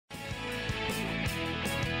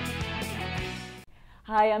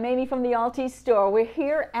Hi, I'm Amy from the Altis store. We're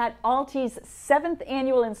here at Altis' 7th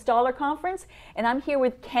Annual Installer Conference, and I'm here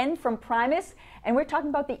with Ken from Primus, and we're talking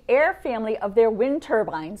about the Air family of their wind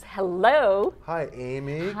turbines. Hello. Hi,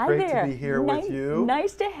 Amy. Hi Great there. to be here with you.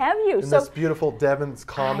 Nice to have you. In this beautiful Devon's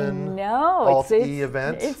Common Alt-E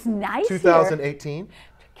event. It's nice 2018. Here.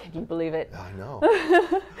 Can you believe it? I know.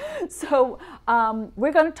 So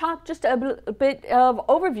we're going to talk just a bit of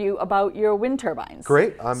overview about your wind turbines.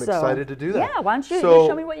 Great. I'm excited to do that. Yeah, why don't you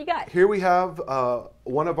show me what you got? Here we have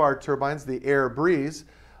one of our turbines, the Air Breeze,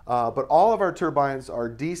 but all of our turbines are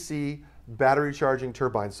DC battery charging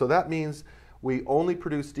turbines. So that means we only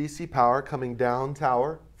produce DC power coming down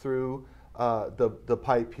tower through the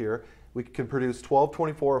pipe here. We can produce 12,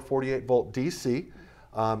 24, or 48 volt DC.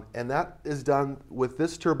 And that is done with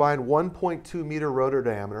this turbine, 1.2 meter rotor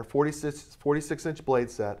diameter, 46 inch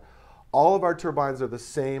blade set. All of our turbines are the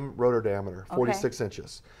same rotor diameter, 46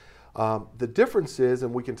 inches. The difference is,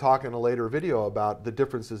 and we can talk in a later video about the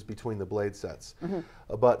differences between the blade sets.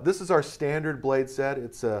 But this is our standard blade set.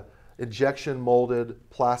 It's a injection molded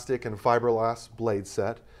plastic and fiberglass blade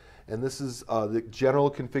set. And this is the general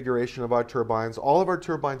configuration of our turbines. All of our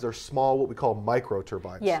turbines are small, what we call micro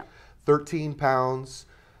turbines. Yeah. 13 pounds,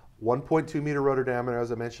 1.2 meter rotor diameter,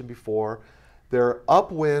 as I mentioned before. They're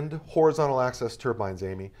upwind horizontal axis turbines,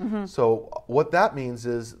 Amy. So what that means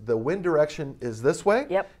is the wind direction is this way,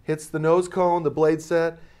 hits the nose cone, the blade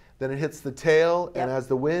set, then it hits the tail, and as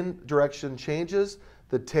the wind direction changes,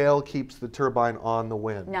 the tail keeps the turbine on the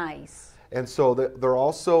wind. Nice. And so they're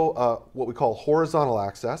also what we call horizontal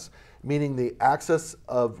axis, meaning the axis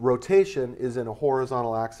of rotation is in a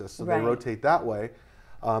horizontal axis, so they rotate that way.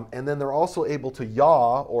 And then they're also able to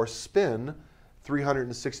yaw or spin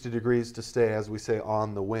 360 degrees to stay, as we say,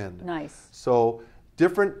 on the wind. Nice. So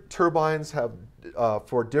different turbines have,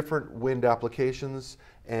 for different wind applications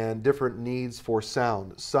and different needs for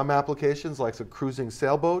sound. Some applications, like a cruising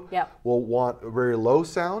sailboat, will want a very low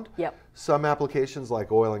sound. Some applications,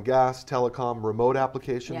 like oil and gas, telecom, remote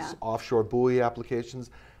applications, offshore buoy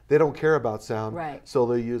applications, they don't care about sound, so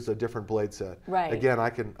they use a different blade set. Again, I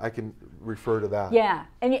can refer to that. Yeah,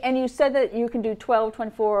 and you said that you can do 12,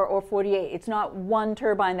 24, or 48. It's not one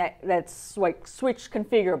turbine that's like switch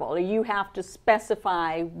configurable. You have to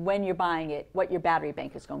specify when you're buying it what your battery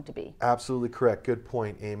bank is going to be. Absolutely correct. Good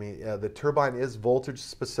point, Amy. The turbine is voltage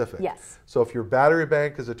specific. Yes. So if your battery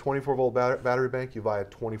bank is a 24 volt battery bank, you buy a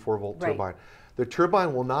 24 volt turbine. The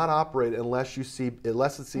turbine will not operate unless it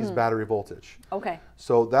sees battery voltage.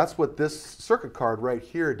 So that's what this circuit card right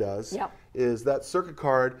here does. Is that circuit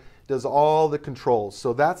card does all the controls.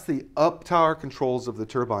 So that's the up tower controls of the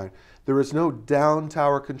turbine. There is no down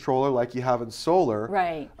tower controller like you have in solar.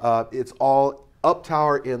 It's all up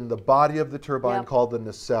tower in the body of the turbine called the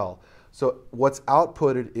nacelle. So what's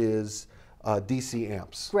outputted is DC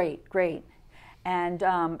amps. Great.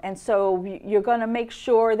 And so you're going to make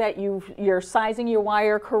sure that you're sizing your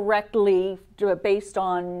wire correctly based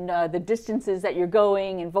on the distances that you're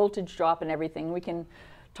going and voltage drop and everything. We can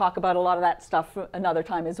talk about a lot of that stuff another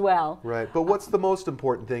time as well. Right, but what's the most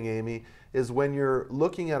important thing, Amy, is when you're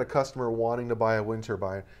looking at a customer wanting to buy a wind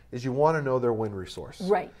turbine, is you want to know their wind resource.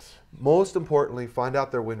 Most importantly, find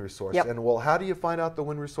out their wind resource. And well, how do you find out the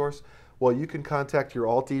wind resource? Well, you can contact your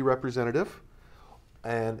Alt-E representative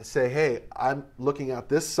and say, hey, I'm looking at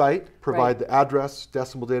this site, provide the address,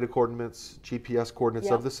 decimal data coordinates, GPS coordinates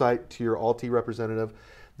of the site to your Alt-E representative.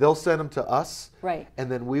 They'll send them to us, and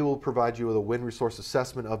then we will provide you with a wind resource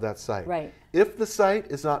assessment of that site. If the site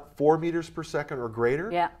is not 4 meters per second or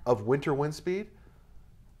greater of winter wind speed,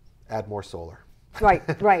 add more solar.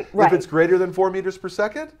 If it's greater than 4 meters per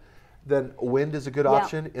second, then wind is a good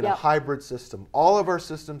option in a hybrid system. All of our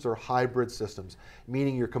systems are hybrid systems,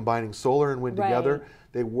 meaning you're combining solar and wind together.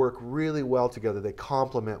 They work really well together. They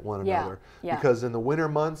complement one another. Because in the winter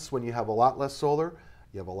months, when you have a lot less solar,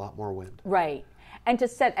 you have a lot more wind. And to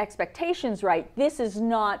set expectations this is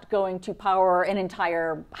not going to power an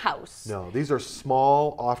entire house. No, these are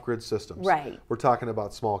small off-grid systems. We're talking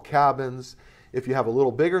about small cabins. If you have a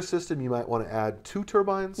little bigger system, you might want to add 2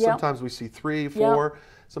 turbines. Sometimes we see 3, 4.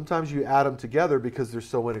 Sometimes you add them together because they're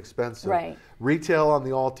so inexpensive. Retail on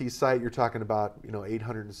the Alt-E site, you're talking about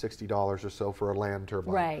 $860 or so for a land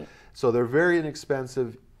turbine. So they're very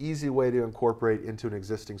inexpensive, easy way to incorporate into an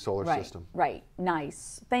existing solar system.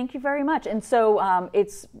 Nice. Thank you very much. And so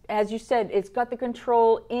it's, as you said, it's got the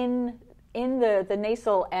control in the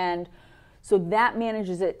nacelle, and so that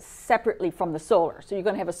manages it separately from the solar. So you're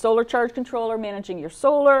going to have a solar charge controller managing your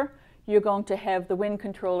solar. You're going to have the wind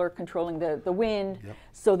controller controlling the wind,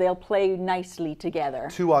 so they'll play nicely together.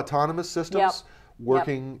 2 autonomous systems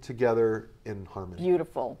working together in harmony.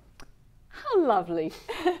 Beautiful. Oh, lovely.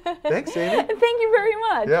 Thanks, Amy. Thank you very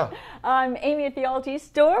much. Yeah. I'm Amy at the Alti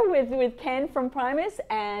Store with Ken from Primus,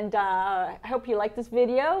 and I hope you like this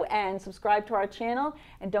video and subscribe to our channel.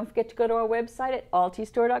 And don't forget to go to our website at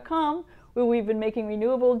altistore.com, where we've been making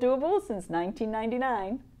renewable doable since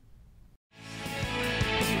 1999.